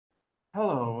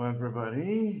Hello,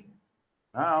 everybody.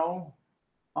 Now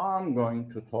I'm going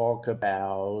to talk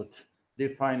about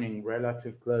defining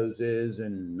relative clauses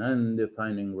and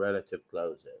non-defining relative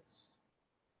clauses.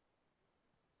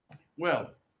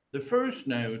 Well, the first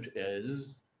note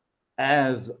is,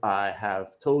 as I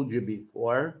have told you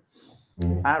before,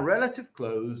 a relative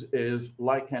clause is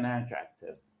like an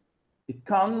adjective. It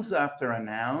comes after a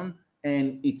noun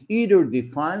and it either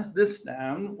defines this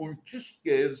noun or just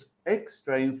gives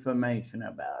extra information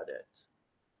about it.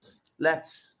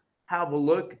 Let's have a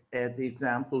look at the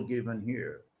example given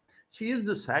here. She is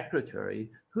the secretary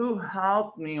who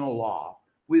helped me a lot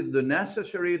with the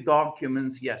necessary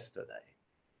documents yesterday.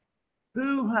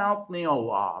 Who helped me a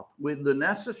lot with the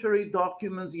necessary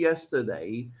documents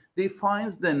yesterday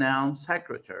defines the noun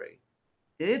secretary.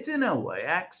 It, in a way,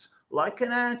 acts like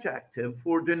an adjective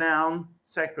for the noun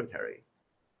secretary.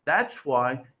 That's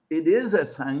why it is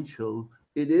essential,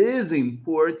 it is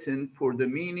important for the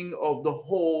meaning of the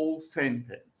whole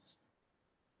sentence.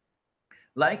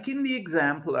 Like in the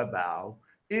example above,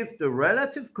 if the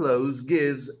relative clause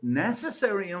gives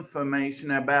necessary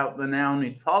information about the noun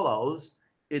it follows,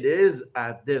 it is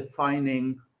a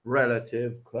defining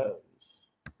relative clause.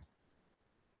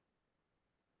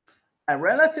 A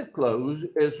relative clause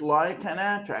is like an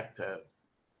adjective.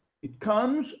 It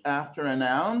comes after a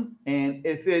noun, and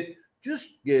if it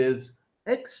just gives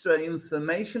extra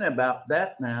information about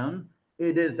that noun,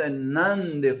 it is a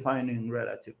non-defining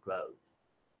relative clause.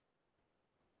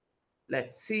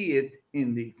 Let's see it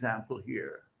in the example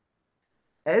here.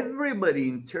 Everybody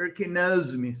in Turkey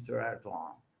knows Mr.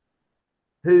 Erdogan,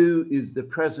 who is the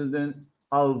president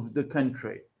of the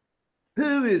country.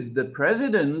 Who is the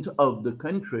president of the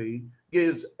country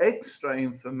gives extra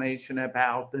information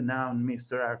about the noun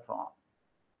Mr. Erdogan.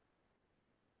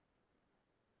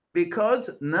 Because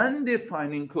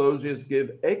non-defining clauses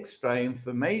give extra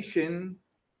information,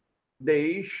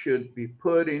 they should be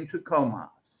put into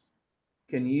commas.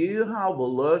 Can you have a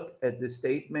look at the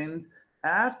statement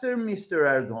after Mr.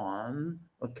 Erdogan?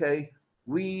 Okay,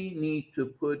 we need to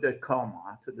put a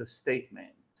comma to the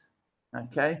statement.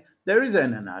 Okay, there is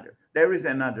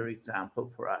another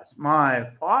example for us. My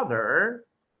father,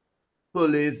 who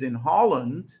lives in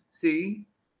Holland, see,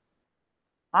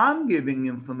 I'm giving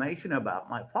information about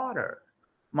my father.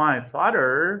 My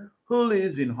father, who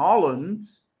lives in Holland,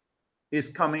 is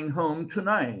coming home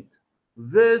tonight.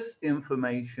 This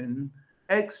information,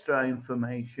 extra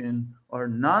information, or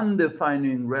non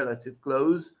defining relative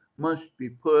clause must be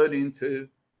put into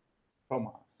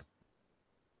commas.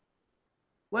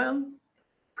 Well,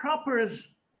 proper,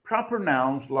 proper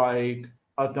nouns like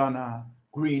Adana,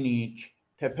 Greenwich,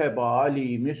 Tepeba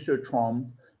Ali, Mr. Trump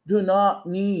do not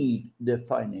need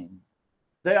defining.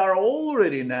 They are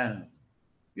already known.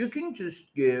 You can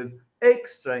just give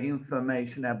extra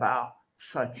information about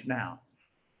such nouns.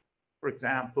 For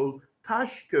example,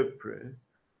 Taş Köprü,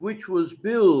 which was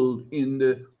built in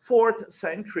the 4th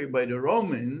century by the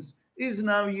Romans, is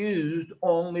now used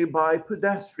only by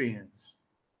pedestrians.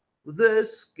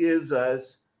 This gives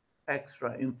us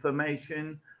extra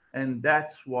information, and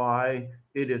that's why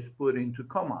it is put into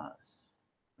commas.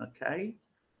 Okay?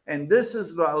 And this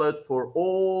is valid for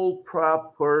all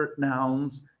proper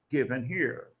nouns given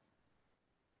here.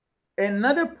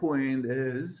 Another point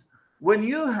is when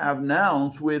you have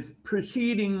nouns with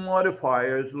preceding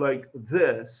modifiers like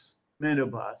this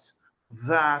minibus,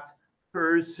 that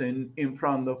person in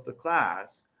front of the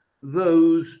class,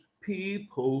 those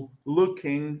people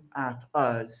looking at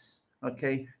us,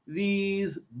 okay,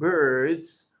 these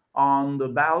birds on the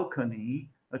balcony,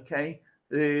 okay,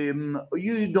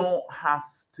 you don't have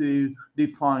to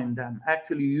define them.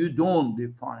 Actually, you don't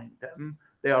define them,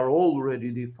 they are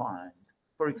already defined.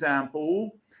 For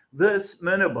example, this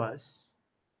minibus,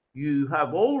 you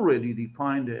have already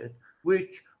defined it,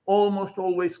 which almost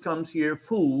always comes here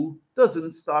full,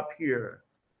 doesn't stop here.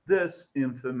 This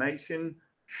information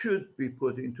should be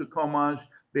put into commas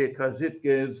because it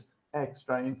gives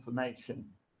extra information.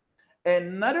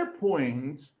 Another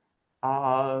point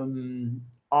are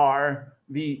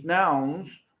the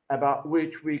nouns about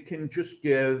which we can just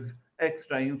give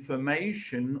extra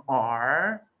information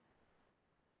are,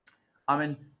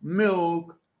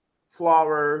 milk,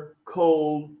 flour,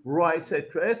 coal, rice,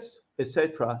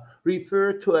 etc.,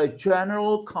 refer to a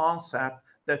general concept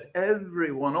that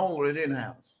everyone already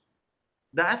knows.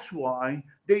 That's why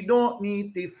they don't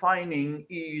need defining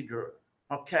either.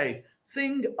 Okay,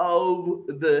 think of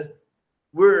the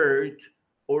word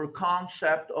or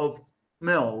concept of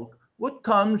milk. What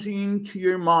comes into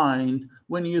your mind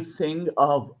when you think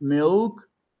of milk?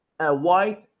 A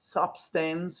white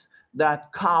substance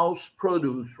that cows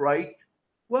produce, right?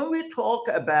 when we talk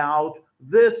about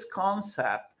this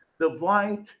concept, the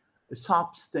white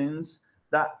substance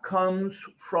that comes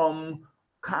from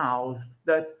cows,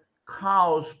 that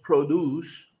cows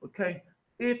produce, okay,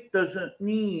 it doesn't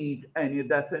need any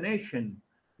definition.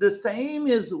 The same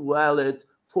is valid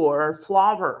for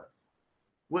flower.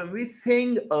 When we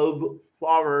think of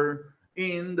flower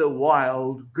in the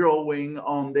wild, growing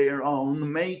on their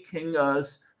own, making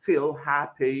us feel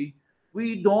happy,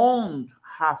 we don't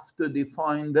have to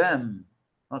define them.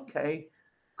 Okay?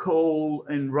 Coal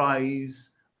and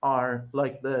rice are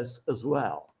like this as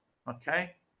well.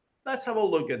 Okay? Let's have a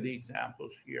look at the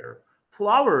examples here.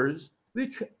 Flowers,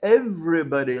 which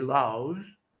everybody loves,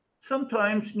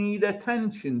 sometimes need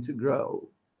attention to grow.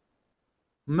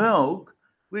 Milk,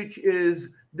 which is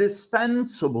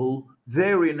dispensable,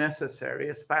 very necessary,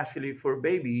 especially for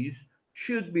babies,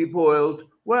 should be boiled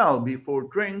well before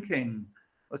drinking.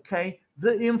 Okay,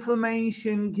 the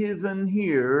information given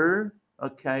here,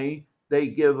 okay, they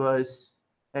give us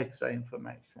extra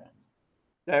information.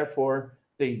 Therefore,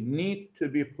 they need to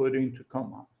be put into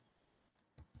commas.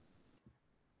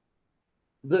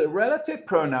 The relative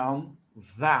pronoun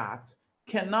that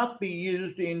cannot be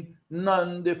used in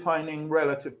non-defining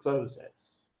relative clauses.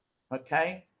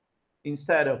 Okay?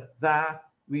 Instead of that,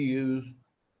 we use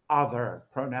other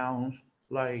pronouns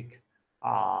like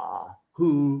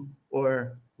who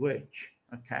or which.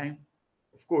 Okay?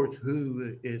 Of course,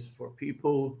 who is for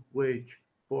people, which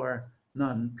for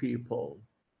non-people.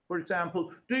 For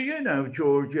example, do you know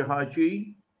George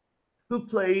Hagi, who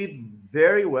played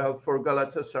very well for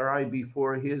Galatasaray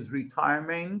before his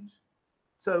retirement?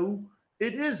 So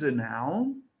it is a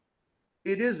noun.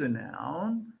 It is a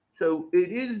noun. So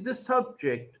it is the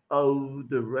subject of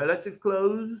the relative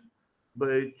clause,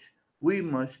 but we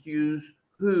must use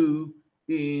who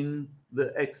in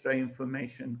the extra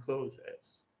information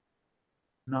clauses,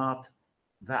 not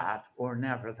that or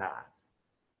never that.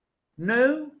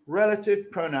 No relative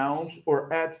pronouns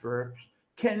or adverbs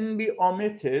can be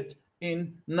omitted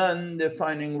in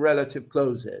non-defining relative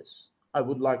clauses. I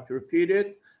would like to repeat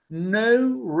it.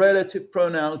 No relative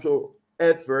pronouns or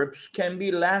adverbs can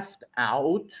be left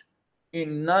out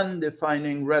in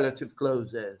non-defining relative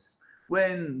clauses.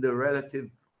 When the relative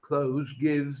clause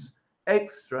gives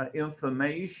extra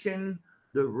information,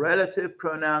 the relative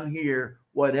pronoun here,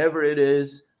 whatever it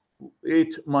is,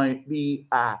 it might be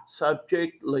a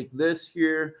subject like this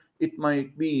here. It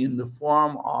might be in the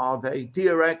form of a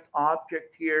direct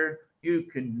object here. You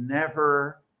can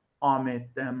never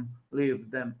omit them,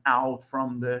 leave them out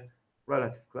from the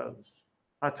relative clause.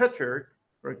 Atatürk,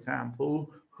 for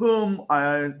example, whom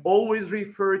I always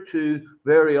refer to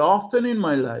very often in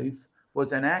my life,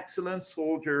 was an excellent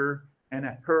soldier and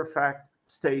a perfect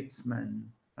statesman.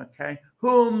 Okay,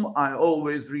 whom I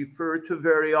always refer to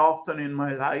very often in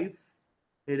my life.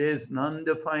 It is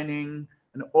non-defining,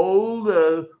 and all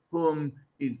the whom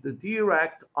is the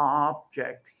direct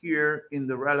object here in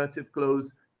the relative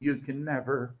clause. You can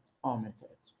never omit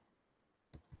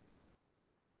it.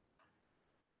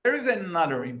 There is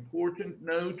another important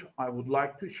note I would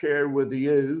like to share with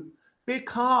you.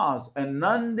 Because a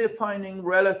non-defining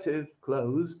relative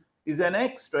clause is an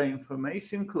extra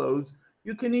information clause,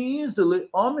 you can easily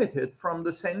omit it from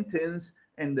the sentence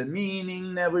and the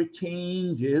meaning never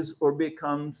changes or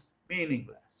becomes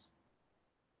meaningless.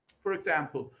 For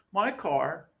example, my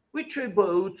car, which I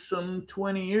bought some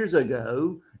 20 years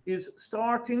ago, is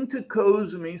starting to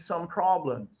cause me some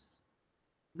problems.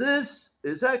 This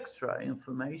is extra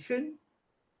information.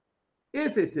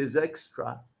 If it is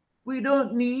extra, we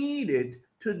don't need it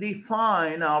to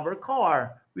define our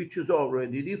car, which is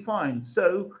already defined.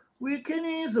 So we can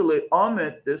easily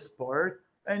omit this part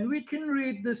and we can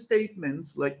read the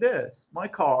statements like this. My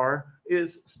car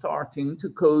is starting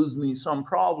to cause me some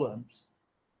problems.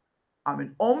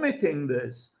 Omitting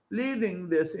this, leaving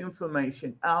this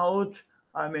information out,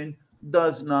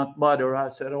 does not bother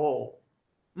us at all.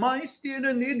 My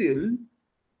student Idil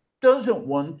doesn't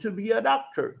want to be a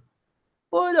doctor,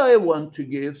 but I want to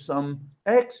give some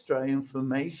extra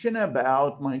information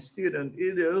about my student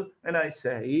Idil, and I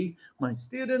say, my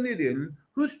student Idil,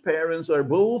 whose parents are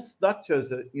both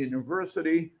doctors at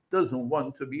university, doesn't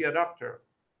want to be a doctor.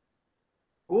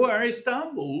 Or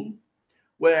Istanbul,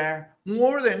 where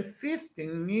more than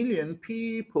 15 million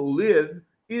people live,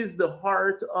 is the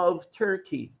heart of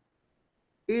Turkey.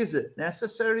 Is it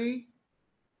necessary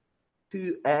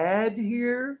to add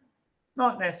here?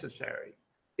 Not necessary.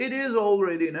 It is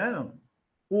already known.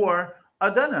 Or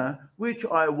Adana, which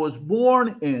I was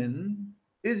born in,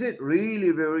 is it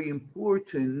really very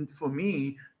important for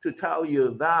me to tell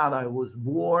you that I was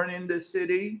born in the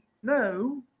city?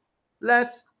 No.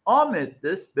 Let's omit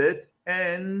this bit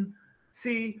and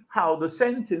see how the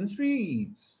sentence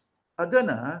reads.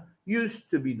 Adana used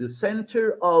to be the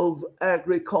center of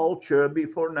agriculture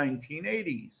before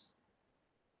 1980s.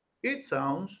 It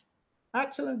sounds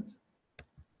excellent.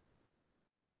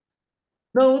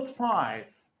 Note 5,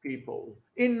 people.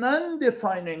 In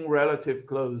non-defining relative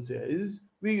clauses,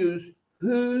 we use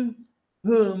who,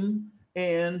 whom,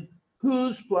 and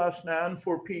whose plus noun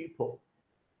for people.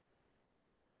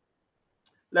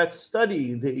 Let's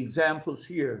study the examples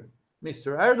here.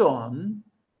 Mr. Erdogan,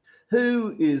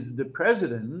 who is the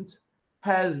president,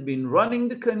 has been running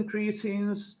the country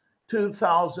since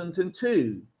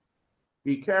 2002.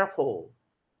 Be careful.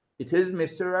 It is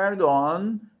Mr.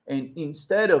 Erdogan, and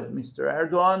instead of Mr.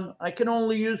 Erdogan, I can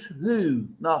only use who,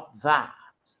 not that.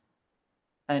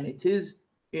 And it is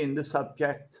in the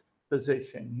subject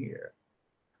position here.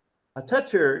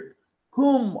 Atatürk,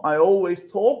 whom I always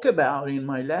talk about in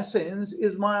my lessons,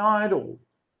 is my idol.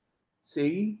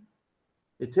 See,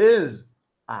 it is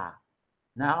a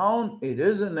noun, it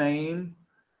is a name.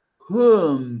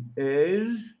 Whom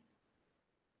is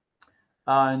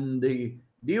on the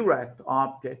direct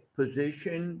object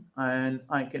position, and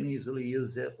I can easily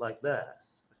use it like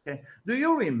this. Okay. Do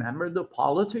you remember the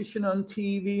politician on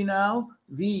TV now?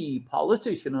 The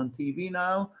politician on TV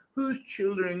now, whose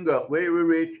children got very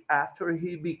rich after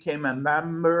he became a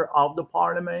member of the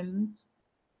parliament?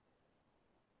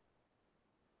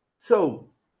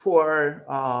 So, for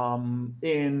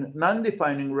in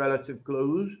non-defining relative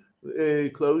clauses,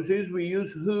 we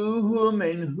use who, whom,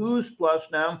 and whose plus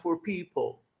noun for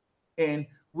people, and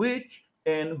which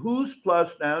and whose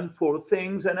plus noun for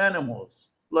things and animals.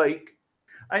 Like,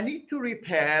 I need to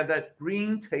repair that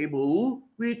green table.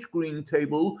 Which green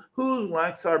table? Whose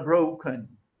legs are broken?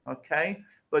 Okay,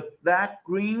 but that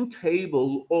green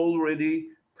table already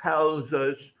tells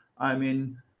us,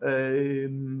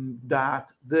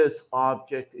 that this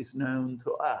object is known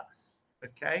to us.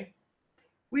 Okay,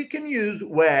 we can use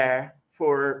where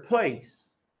for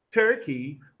place.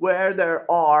 Turkey, where there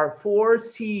are 4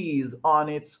 seas on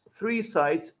its 3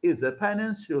 sides, is a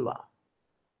peninsula.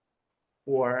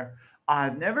 Or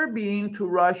I've never been to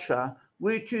Russia,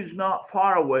 which is not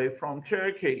far away from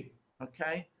Turkey.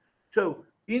 Okay, so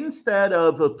instead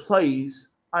of a place,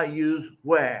 I use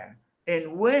where.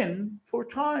 And when for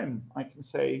time, I can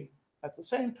say at the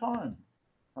same time.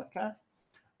 Okay,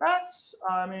 let's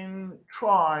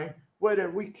try whether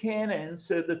we can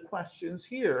answer the questions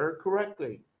here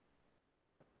correctly.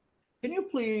 Can you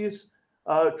please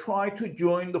try to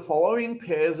join the following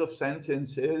pairs of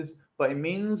sentences by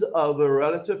means of a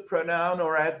relative pronoun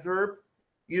or adverb,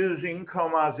 using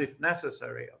commas if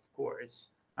necessary, of course.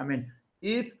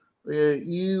 If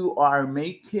you are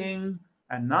making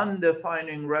a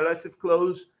non-defining relative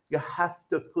clause, you have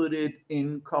to put it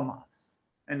in commas.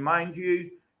 And mind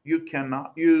you, you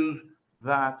cannot use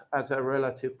that as a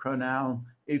relative pronoun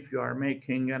if you are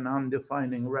making a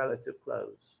non-defining relative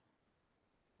clause.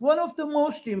 One of the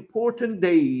most important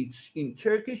dates in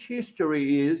Turkish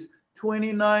history is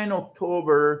 29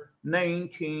 October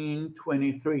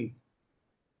 1923.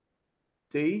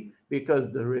 See,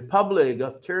 because the Republic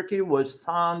of Turkey was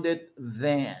founded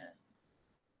then.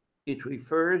 It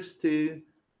refers to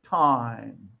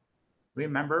time.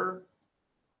 Remember?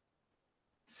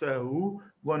 So,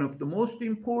 one of the most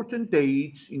important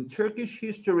dates in Turkish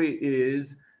history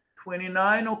is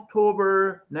 29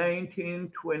 October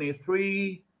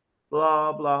 1923,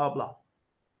 blah, blah, blah.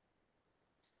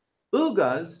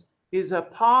 Ilgaz is a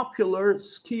popular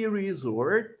ski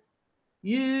resort.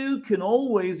 You can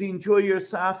always enjoy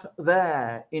yourself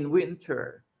there in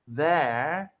winter.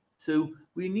 There, so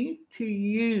we need to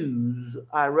use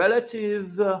a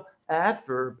relative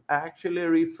adverb actually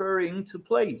referring to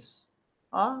place.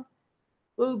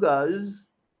 Ilgaz,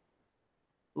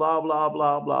 blah, blah,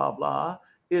 blah, blah, blah,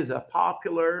 is a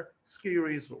popular ski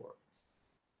resort.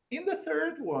 In the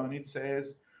third one, it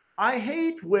says, I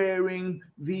hate wearing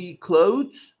the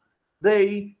clothes.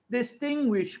 They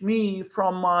distinguish me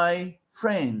from my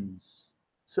friends.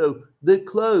 So the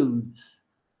clothes,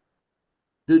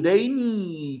 do they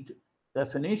need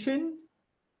definition?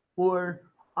 Or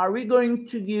are we going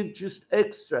to give just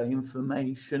extra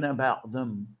information about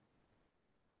them?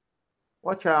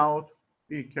 Watch out,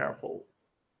 be careful.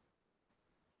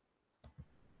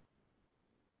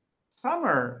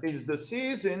 Summer is the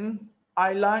season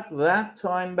I like that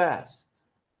time best.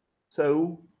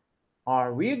 So,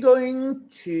 are we going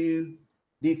to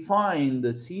define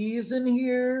the season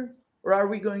here, or are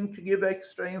we going to give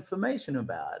extra information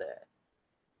about it?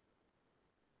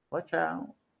 Watch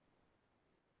out.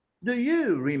 Do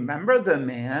you remember the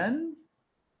man?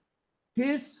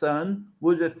 His son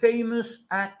was a famous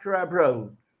actor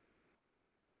abroad.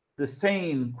 the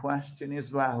same question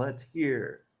is valid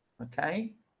here,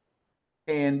 okay?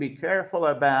 And be careful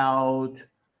about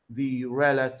the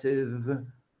relative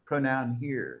pronoun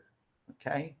here,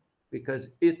 okay? Because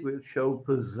it will show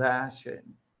possession.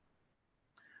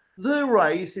 The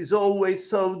rice is always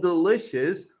so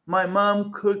delicious, my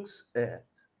mom cooks it.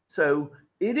 So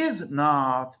it is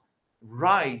not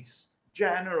rice,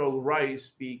 general rice,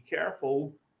 be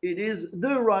careful. It is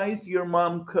the rice your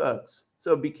mom cooks,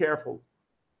 so be careful.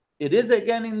 It is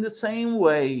again in the same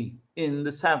way in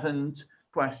the seventh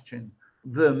question.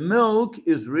 The milk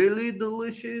is really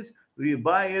delicious. We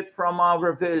buy it from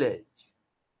our village.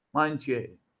 Mind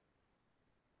you.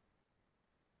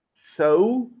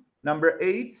 So, number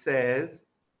 8 says,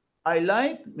 I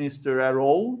like Mr.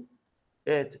 Errol.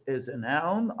 It is a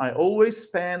noun. I always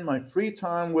spend my free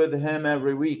time with him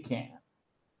every weekend.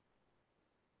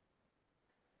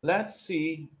 Let's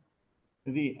see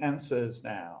the answers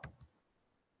now.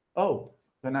 Oh,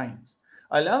 the 9th.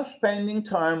 I love spending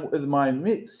time with my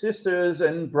sisters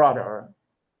and brother.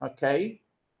 Okay?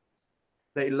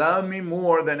 They love me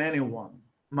more than anyone.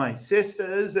 My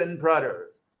sisters and brother.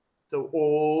 So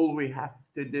all we have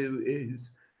to do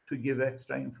is to give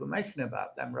extra information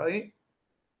about them, right?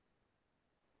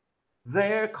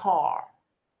 Their car.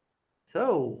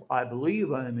 So I believe,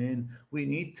 we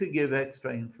need to give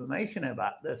extra information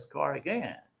about this car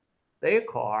again. Their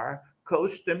car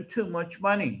costs them too much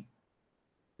money.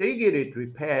 They get it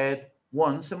repaired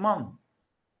once a month.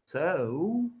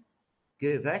 So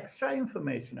give extra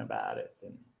information about it.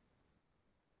 And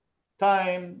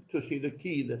time to see the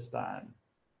key this time,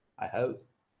 I hope.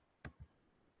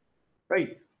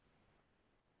 Great.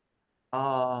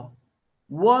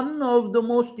 One of the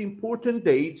most important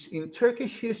dates in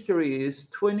Turkish history is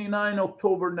 29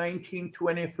 October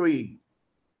 1923,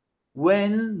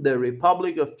 when the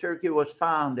Republic of Turkey was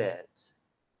founded.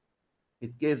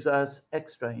 It gives us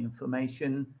extra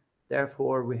information,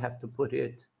 therefore we have to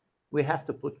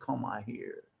put comma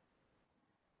here.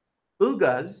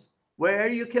 Ilgaz, where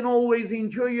you can always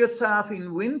enjoy yourself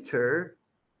in winter,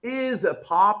 is a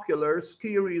popular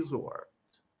ski resort.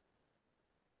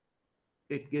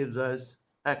 It gives us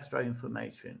extra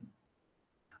information.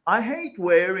 I hate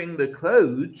wearing the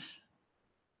clothes.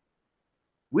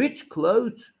 Which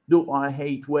clothes do I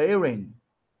hate wearing?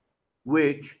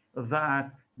 Which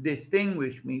that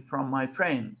distinguish me from my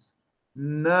friends?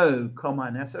 No comma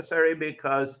necessary,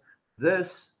 because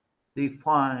this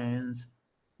defines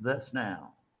this noun.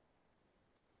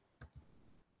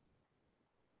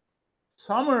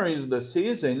 Summer is the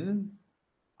season.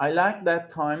 I like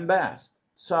that time best.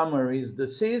 Summer is the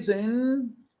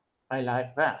season I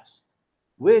like best.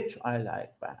 Which I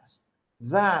like best.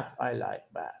 That I like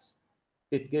best.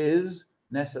 It gives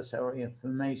necessary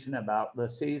information about the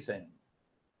season.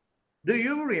 Do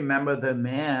you remember the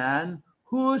man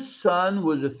whose son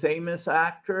was a famous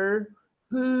actor?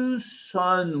 Whose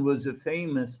son was a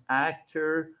famous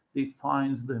actor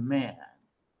defines the man.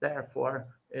 Therefore,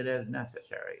 it is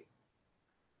necessary.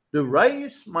 The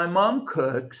rice my mom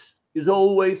cooks is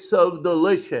always so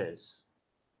delicious.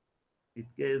 It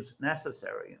gives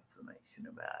necessary information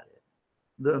about it.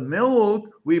 The milk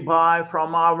we buy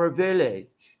from our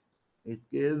village, it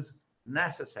gives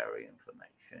necessary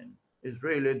information. It's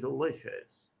really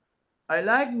delicious. I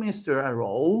like Mr.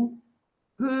 Errol,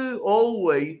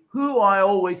 who I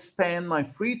always spend my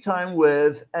free time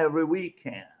with every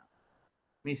weekend.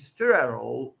 Mr.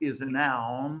 Errol is a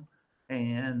noun,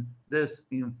 and this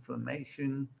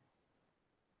information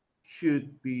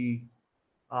should be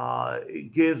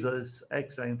it gives us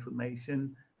extra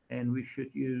information, and we should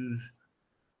use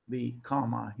the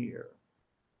comma here.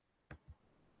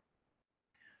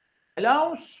 I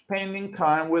love spending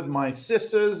time with my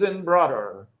sisters and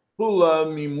brother, who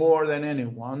love me more than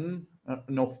anyone.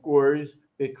 And of course,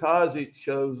 because it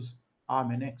shows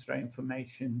an extra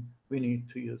information, we need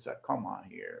to use a comma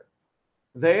here.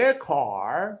 Their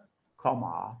car,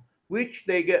 comma, which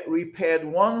they get repaired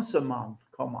once a month,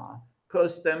 comma,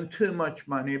 costs them too much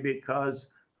money, because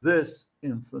this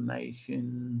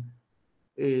information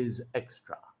is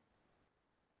extra.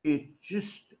 It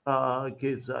just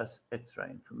gives us extra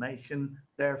information,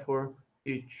 therefore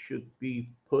it should be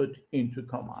put into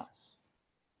commas.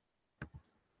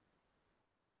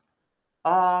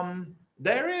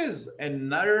 There is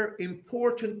another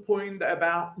important point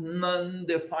about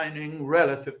non-defining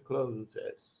relative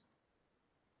clauses.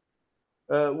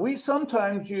 We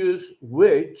sometimes use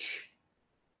which,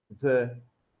 the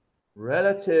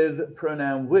relative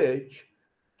pronoun which,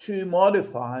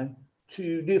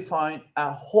 to define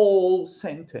a whole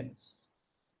sentence.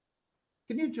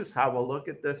 Can you just have a look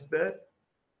at this bit?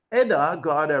 Edda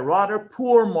got a rather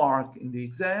poor mark in the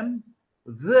exam.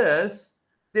 This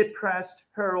depressed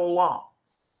her a lot.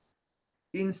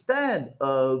 Instead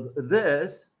of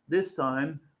this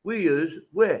time we use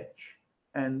which.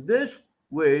 And this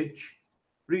which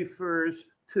refers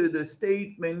to the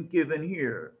statement given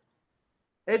here.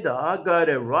 Edda got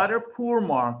a rather poor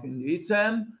mark in the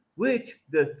exam, which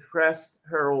depressed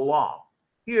her a lot.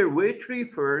 Here, which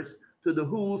refers to the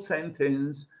whole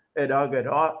sentence, Edda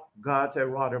got a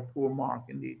rather poor mark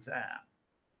in the exam.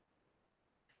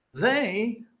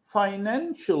 They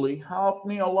financially helped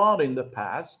me a lot in the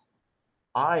past.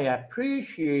 I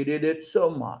appreciated it so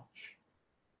much.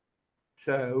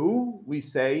 So we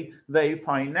say they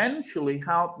financially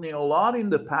helped me a lot in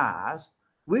the past,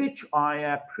 which I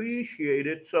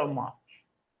appreciated so much.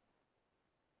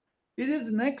 It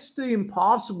is next to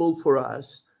impossible for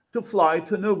us to fly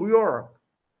to New York.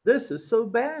 This is so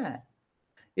bad.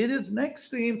 It is next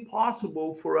to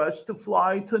impossible for us to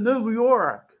fly to New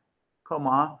York,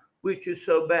 comma, which is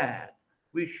so bad.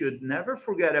 We should never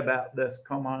forget about this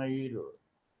comma either.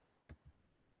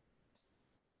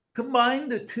 Combine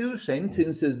the two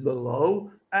sentences below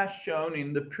as shown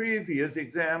in the previous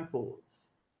examples.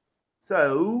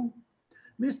 So,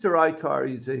 Mr.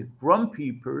 Itar is a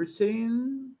grumpy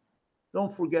person.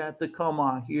 Don't forget the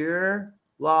comma here.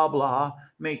 Blah, blah,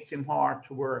 makes him hard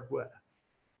to work with.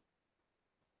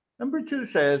 Number 2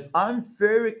 says, I'm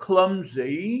very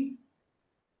clumsy.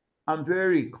 I'm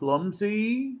very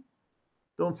clumsy.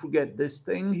 Don't forget this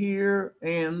thing here.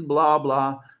 And blah,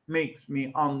 blah, makes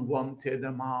me unwanted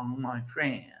among my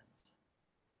friends.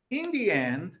 In the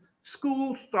end,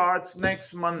 school starts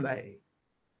next Monday.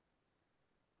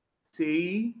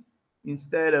 See,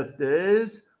 instead of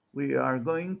this, we are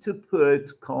going to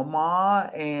put comma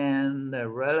and a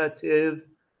relative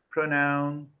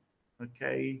pronoun,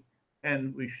 okay?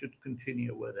 And we should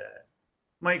continue with it.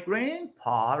 My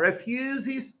grandpa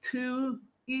refuses to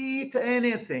eat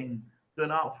anything. Do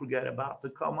not forget about the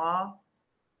comma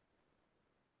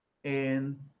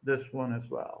and this one as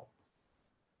well.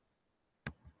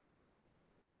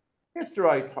 Mr.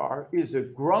 Itar is a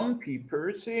grumpy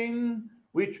person,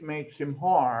 which makes him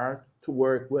hard to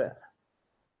work with.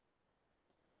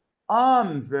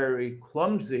 I'm very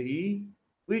clumsy,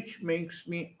 which makes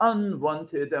me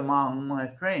unwanted among my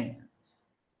friends.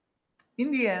 In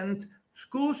the end,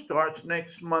 school starts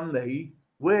next Monday,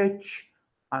 which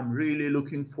I'm really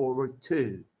looking forward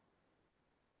to.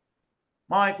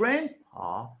 My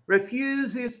grandpa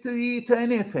refuses to eat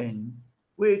anything,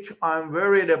 which I'm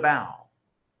worried about.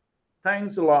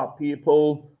 Thanks a lot,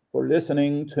 people, for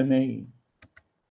listening to me.